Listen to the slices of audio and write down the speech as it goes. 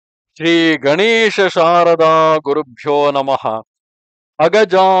Shri Ganesha Sharada Gurubhyo Namaha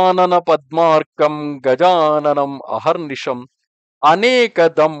Agajanana Padmarkam Gajananam Aharnisham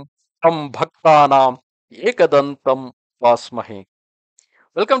Anekadam Tam Bhaktanam Ekadantam Vasmahe.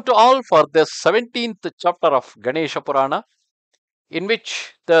 Welcome to all for the 17th chapter of Ganesha Purana, in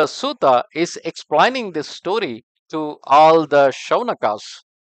which the Sutta is explaining this story to all the Shaunakas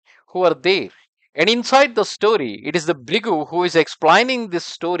who are there. And inside the story, it is the Brigu who is explaining this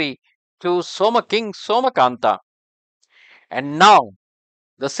story to King Somakanta. And now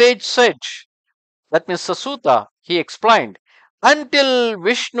the sage said, that means Sasuta, he explained, until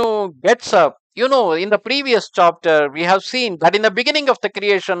Vishnu gets up. In the previous chapter, we have seen that in the beginning of the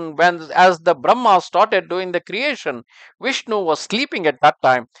creation, as the Brahma started doing the creation, Vishnu was sleeping at that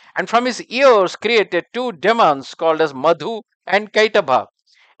time, and from his ears created two demons called as Madhu and Kaitaba.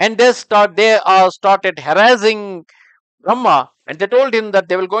 And they started harassing Brahma, and they told him that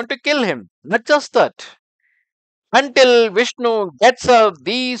they were going to kill him. Not just that, until Vishnu gets up,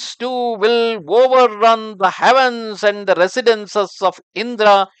 these two will overrun the heavens and the residences of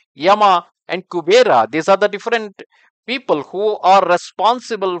Indra, Yama, and Kubera. These are the different people who are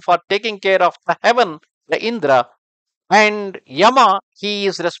responsible for taking care of the heaven, the Indra, and Yama, he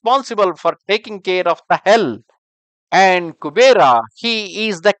is responsible for taking care of the hell. And Kubera, he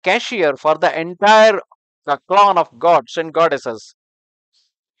is the cashier for the entire clan of gods and goddesses.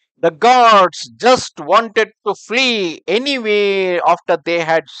 The gods just wanted to flee anyway after they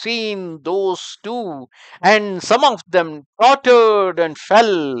had seen those two, and some of them tottered and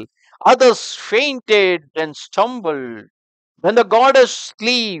fell, others fainted and stumbled. When the goddess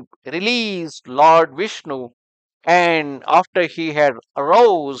sleep released Lord Vishnu, and after he had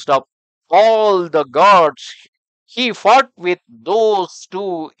aroused up all the gods, he fought with those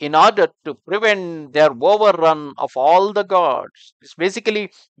two in order to prevent their overrun of all the gods. It's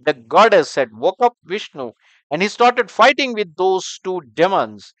basically the goddess had woke up Vishnu and he started fighting with those two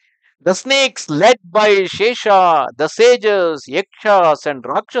demons. The snakes, led by Shesha, the sages, Yakshas, and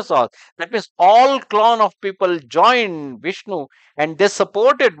Rakshasas, that means all clan of people joined Vishnu and they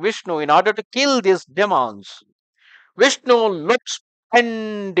supported Vishnu in order to kill these demons. Vishnu looked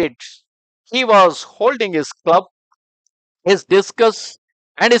splendid. He was holding his club, his discus,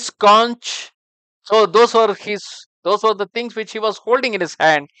 and his conch. So those were the things which he was holding in his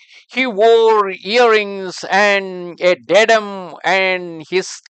hand. He wore earrings and a diadem, and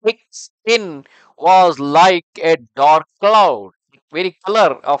his thick skin was like a dark cloud. Very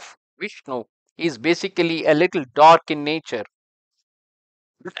color of Vishnu is basically a little dark in nature.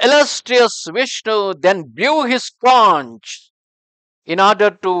 The illustrious Vishnu then blew his conch in order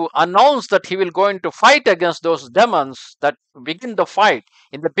to announce that he will going to fight against those demons that begin the fight.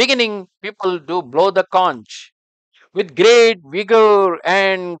 In the beginning, people do blow the conch with great vigor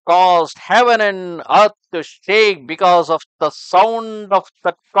and caused heaven and earth to shake because of the sound of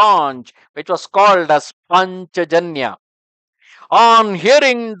the conch, which was called as Panchajanya. On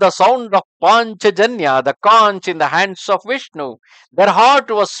hearing the sound of Panchajanya, the conch in the hands of Vishnu, their heart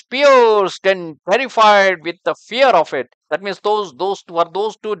was pierced and terrified with the fear of it. That means those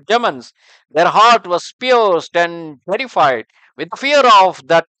two demons. Their heart was pierced and terrified with the fear of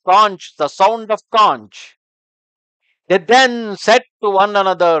that conch, the sound of conch. They then said to one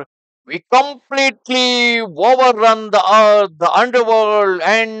another, we completely overrun the earth, the underworld,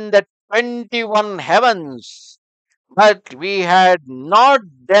 and the 21 heavens. But we had not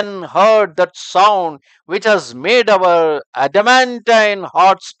then heard that sound which has made our adamantine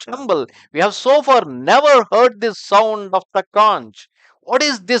hearts tremble. We have so far never heard this sound of the conch. What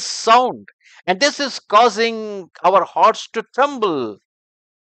is this sound? And this is causing our hearts to tremble.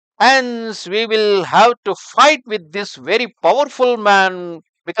 Hence, we will have to fight with this very powerful man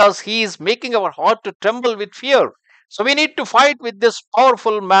because he is making our heart to tremble with fear. So, we need to fight with this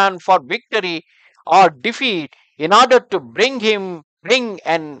powerful man for victory or defeat in order to bring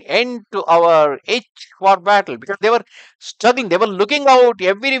an end to our itch for battle, because they were struggling, they were looking out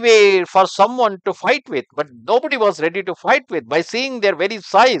everywhere for someone to fight with, but nobody was ready to fight with. By seeing their very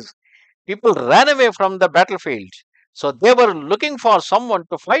size, people ran away from the battlefield. So they were looking for someone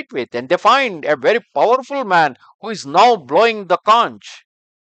to fight with, and they find a very powerful man who is now blowing the conch.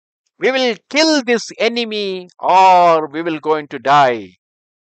 We will kill this enemy or we will going to die.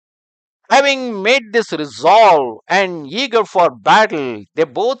 Having made this resolve and eager for battle, they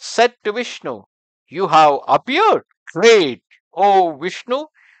both said to Vishnu, you have appeared. Great, O Vishnu,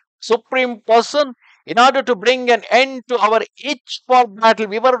 Supreme Person, in order to bring an end to our itch for battle.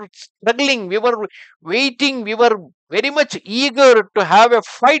 We were struggling, we were waiting, we were very much eager to have a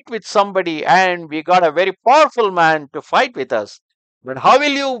fight with somebody, and we got a very powerful man to fight with us. But how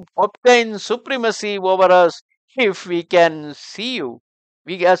will you obtain supremacy over us if we can see you?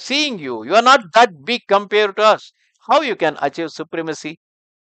 We are seeing you. You are not that big compared to us. How you can achieve supremacy?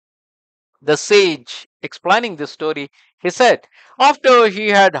 The sage, explaining the story, he said, after he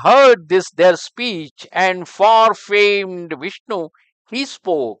had heard this their speech and far famed Vishnu, he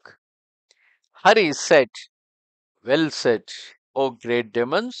spoke. Hari said, well said, O great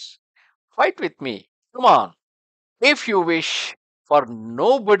demons, fight with me. Come on, if you wish, for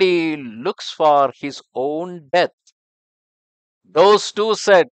nobody looks for his own death. Those two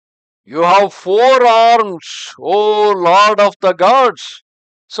said, you have 4 arms, O Lord of the gods.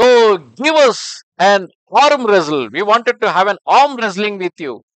 So give us an arm wrestle. We wanted to have an arm wrestling with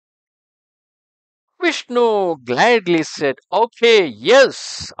you. Vishnu gladly said, okay,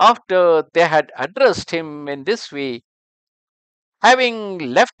 yes. After they had addressed him in this way, having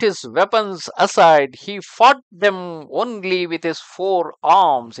left his weapons aside, he fought them only with his 4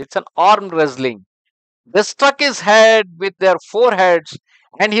 arms. It's an arm wrestling. They struck his head with their foreheads,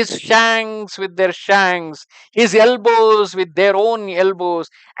 and his shanks with their shanks, his elbows with their own elbows,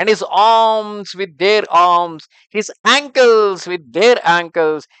 and his arms with their arms, his ankles with their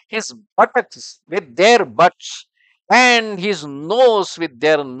ankles, his buttocks with their butts, and his nose with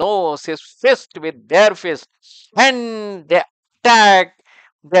their nose, his fist with their fist, and they attacked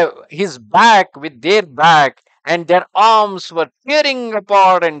his back with their back, and their arms were tearing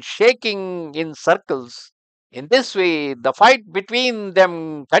apart and shaking in circles. In this way, the fight between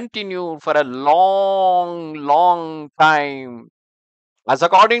them continued for a long, long time. As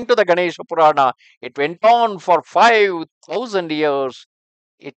according to the Ganesha Purana, it went on for 5,000 years.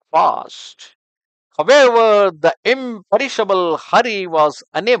 It passed. However, the imperishable Hari was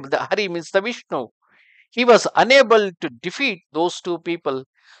unable, the Hari means the Vishnu, he was unable to defeat those two people.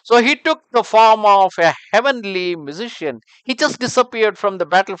 So he took the form of a heavenly musician. He just disappeared from the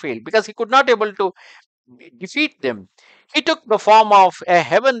battlefield because he could not able to defeat them. He took the form of a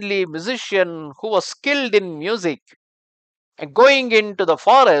heavenly musician who was skilled in music. And going into the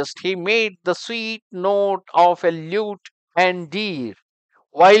forest, he made the sweet note of a lute and deer.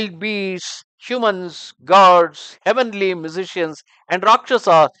 Wild beasts, humans, gods, heavenly musicians, and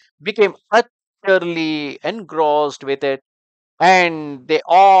Rakshasas became utterly engrossed with it, and they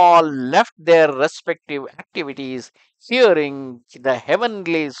all left their respective activities, hearing the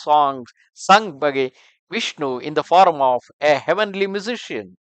heavenly songs sung by Vishnu in the form of a heavenly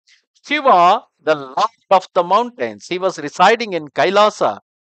musician. Shiva, the lord of the mountains, he was residing in Kailasa,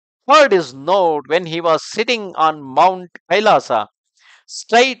 heard his note when he was sitting on Mount Kailasa,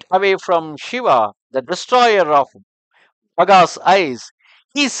 straight away from Shiva, the destroyer of Baga's eyes.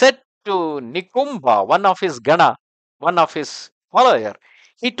 He said to Nikumba, one of his Gana, one of his follower,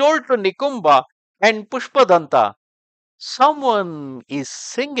 he told to Nikumba and Pushpadanta, someone is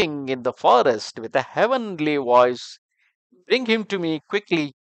singing in the forest with a heavenly voice. Bring him to me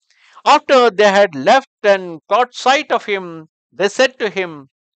quickly. After they had left and caught sight of him, they said to him,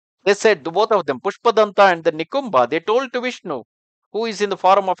 they said, the both of them, Pushpadanta and the Nikumba, they told to Vishnu, who is in the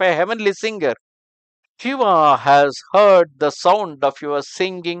form of a heavenly singer, Shiva has heard the sound of your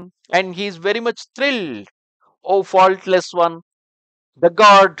singing and he is very much thrilled. O faultless one, the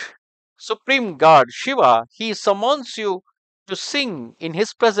God, Supreme God, Shiva, he summons you to sing in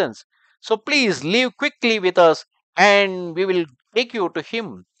his presence. So please leave quickly with us and we will take you to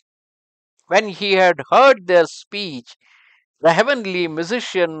him. When he had heard their speech, the heavenly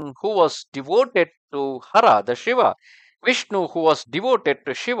musician who was devoted to Hara, the Shiva, Vishnu who was devoted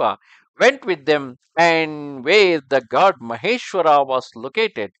to Shiva, went with them, and where the god Maheshwara was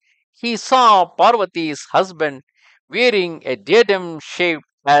located, he saw Parvati's husband wearing a diadem shaped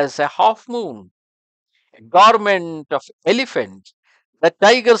as a half moon, a garment of elephant, the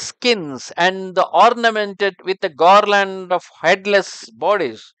tiger skins, and the ornamented with a garland of headless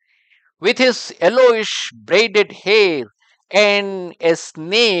bodies with his yellowish braided hair and a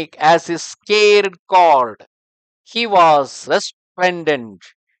snake as his scared cord. He was resplendent.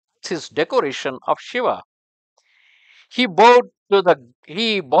 It's his decoration of Shiva. He bowed to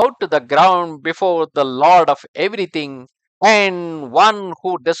the ground before the Lord of everything, and one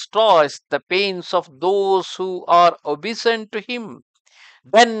who destroys the pains of those who are obeisant to him,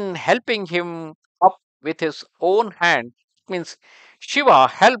 then helping him up with his own hand. Means Shiva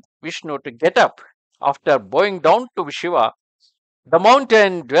helped Vishnu to get up. After bowing down to Shiva, the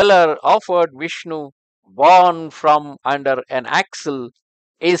mountain dweller offered Vishnu, born from under an axle,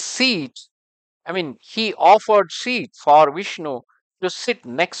 a seat. He offered seat for Vishnu to sit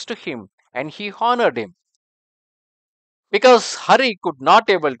next to him, and he honored him because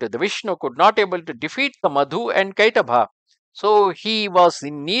the Vishnu could not able to defeat the Madhu and Kaitabha. So he was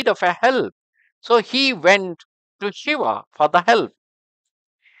in need of a help. So he went to Shiva for the help.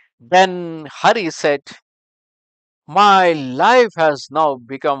 Then Hari said, my life has now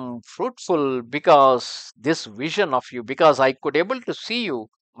become fruitful because this vision of you, because I could able to see you,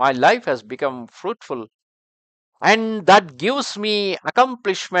 my life has become fruitful. And that gives me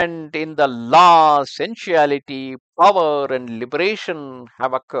accomplishment in the law, sensuality, power, and liberation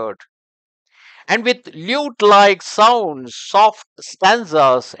have occurred. And with lute like sounds, soft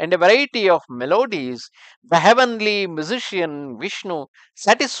stanzas, and a variety of melodies, the heavenly musician Vishnu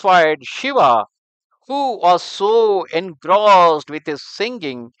satisfied Shiva, who was so engrossed with his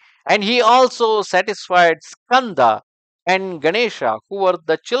singing, and he also satisfied Skanda and Ganesha, who were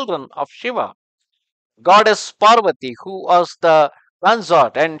the children of Shiva. Goddess Parvati, who was the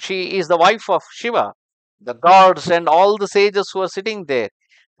consort, and she is the wife of Shiva, the gods and all the sages who are sitting there.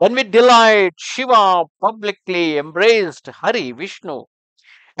 Then with delight, Shiva publicly embraced Hari Vishnu,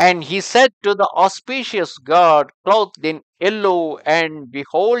 and he said to the auspicious god, clothed in yellow and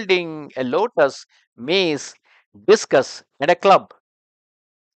beholding a lotus, mace, discus, and a club,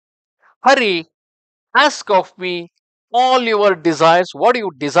 Hari, ask of me all your desires. What do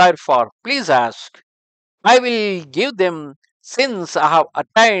you desire for? Please ask. I will give them since I have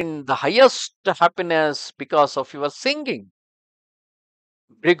attained the highest happiness because of your singing.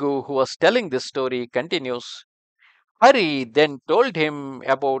 Brigu, who was telling this story, continues. Hari then told him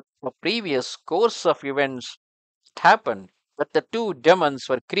about the previous course of events that happened, that the two demons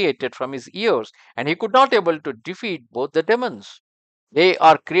were created from his ears, and he could not able to defeat both the demons. They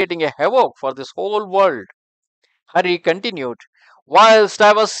are creating a havoc for this whole world. Hari continued, whilst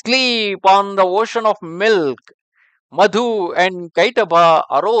I was asleep on the ocean of milk, Madhu and Kaitaba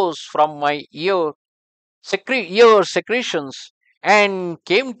arose from my ear secretions and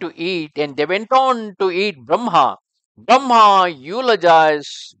came to eat, and they went on to eat Brahma. Brahma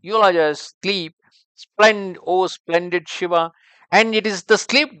eulogized sleep, O splendid Shiva, and it is the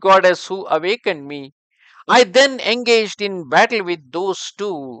sleep goddess who awakened me. I then engaged in battle with those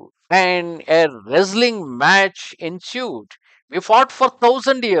two, and a wrestling match ensued. We fought for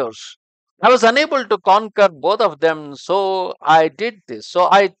 1,000 years. I was unable to conquer both of them, so I did this. So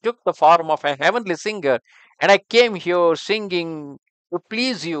I took the form of a heavenly singer, and I came here singing to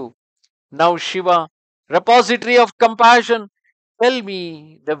please you. Now, Shiva, repository of compassion, tell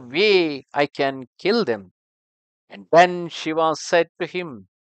me the way I can kill them. And then Shiva said to him,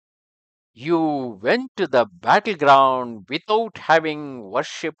 you went to the battleground without having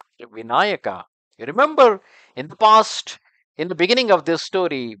worshipped Vinayaka. You remember in the past, in the beginning of this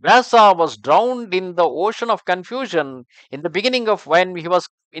story, Vyasa was drowned in the ocean of confusion in the beginning of when he was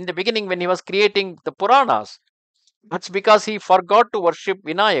in the beginning when he was creating the Puranas. That's because he forgot to worship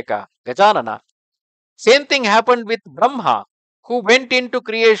Vinayaka, Gajanana. Same thing happened with Brahma, who went into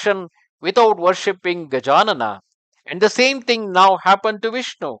creation without worshipping Gajanana. And the same thing now happened to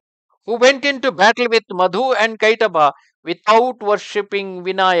Vishnu, who went into battle with Madhu and Kaitaba without worshipping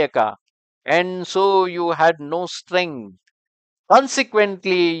Vinayaka. And so you had no strength.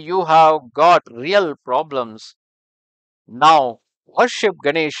 Consequently, you have got real problems. Now worship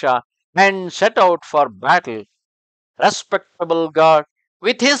Ganesha and set out for battle, respectable God.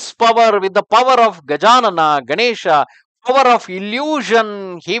 With his power, with the power of Gajanana, Ganesha, power of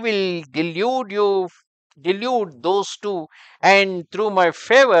illusion, he will delude those two, and through my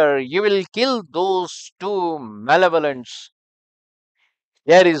favor, you will kill those two malevolents.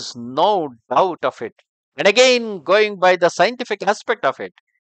 There is no doubt of it. And again, going by the scientific aspect of it,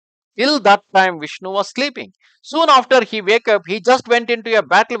 till that time, Vishnu was sleeping. Soon after he wake up, he just went into a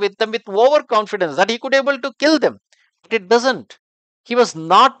battle with them with overconfidence that he could able to kill them. But it doesn't. He was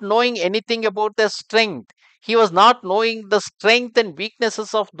not knowing anything about their strength. He was not knowing the strength and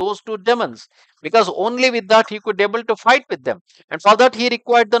weaknesses of those two demons, because only with that he could able to fight with them. And for that he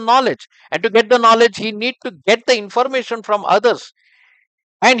required the knowledge. And to get the knowledge, he need to get the information from others,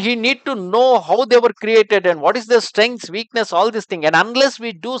 and he need to know how they were created and what is their strengths, weakness, all this thing. And unless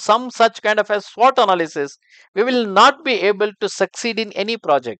we do some such kind of a SWOT analysis, we will not be able to succeed in any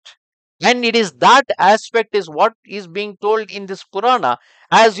project. And it is that aspect is what is being told in this Purana,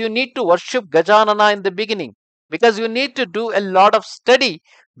 as you need to worship Gajanana in the beginning, because you need to do a lot of study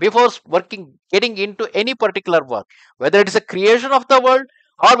before working getting into any particular work, whether it is a creation of the world,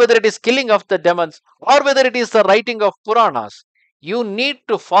 or whether it is killing of the demons, or whether it is the writing of Puranas. You need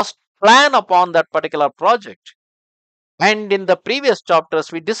to first plan upon that particular project. And in the previous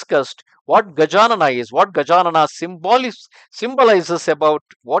chapters, we discussed what Gajanana is, what Gajanana symbolizes about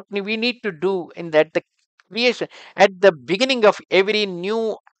what we need to do in that the creation at the beginning of every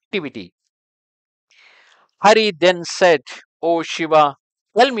new activity. Hari then said, O Shiva,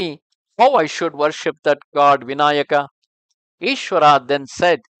 tell me how I should worship that god Vinayaka. Ishvara then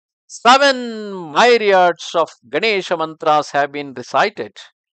said, 7 myriads of Ganesha mantras have been recited.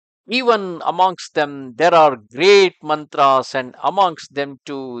 Even amongst them there are great mantras, and amongst them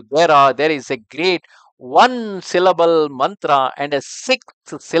too there is a great one syllable mantra and a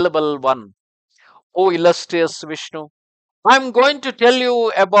sixth syllable one. O illustrious Vishnu, I am going to tell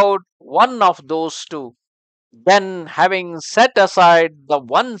you about one of those two. Then, having set aside the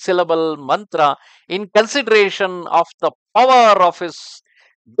one syllable mantra in consideration of the power of his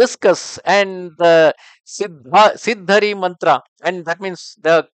discus and the Siddhari mantra, and that means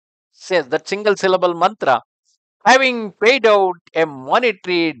the says that single syllable mantra, having paid out a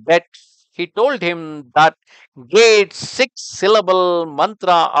monetary debt, he told him that great 6 syllable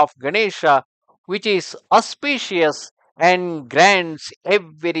mantra of Ganesha, which is auspicious and grants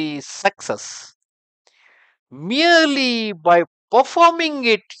every success. Merely by performing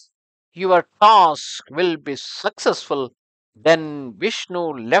it, your task will be successful. Then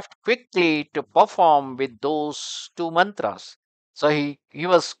Vishnu left quickly to perform with those two mantras. So he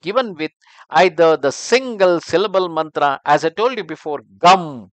was given with either the single syllable mantra, as I told you before,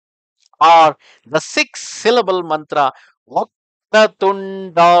 Gam, or the 6 syllable mantra,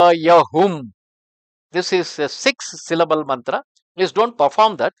 Vaktatundaya Hum. This is a 6 syllable mantra. Please don't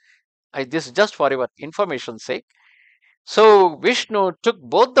perform that. This is just for your information's sake. So Vishnu took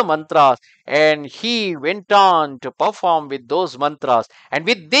both the mantras and he went on to perform with those mantras. And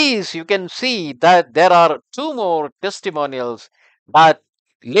with these, you can see that there are two more testimonials that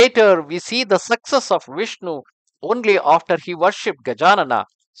later we see the success of Vishnu only after he worshipped Gajanana.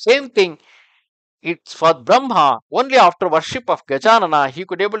 Same thing, it's for Brahma. Only after worship of Gajanana he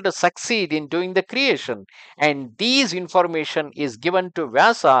could able to succeed in doing the creation. And these information is given to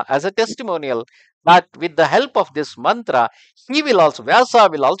Vyasa as a testimonial that with the help of this mantra, Vyasa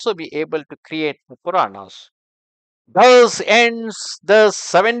will also be able to create the Puranas. Thus ends the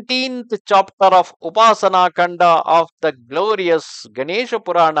 17th chapter of Upasana Khanda of the glorious Ganesha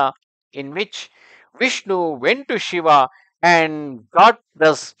Purana, in which Vishnu went to Shiva and got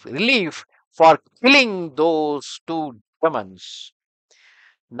this relief for killing those two demons.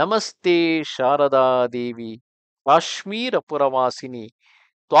 Namaste Sharada Devi, Kashmira Puravasini,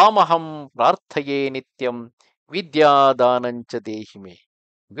 Twamaham Prarthaye Nityam, Vidya Danancha Dehime.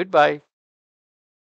 Goodbye.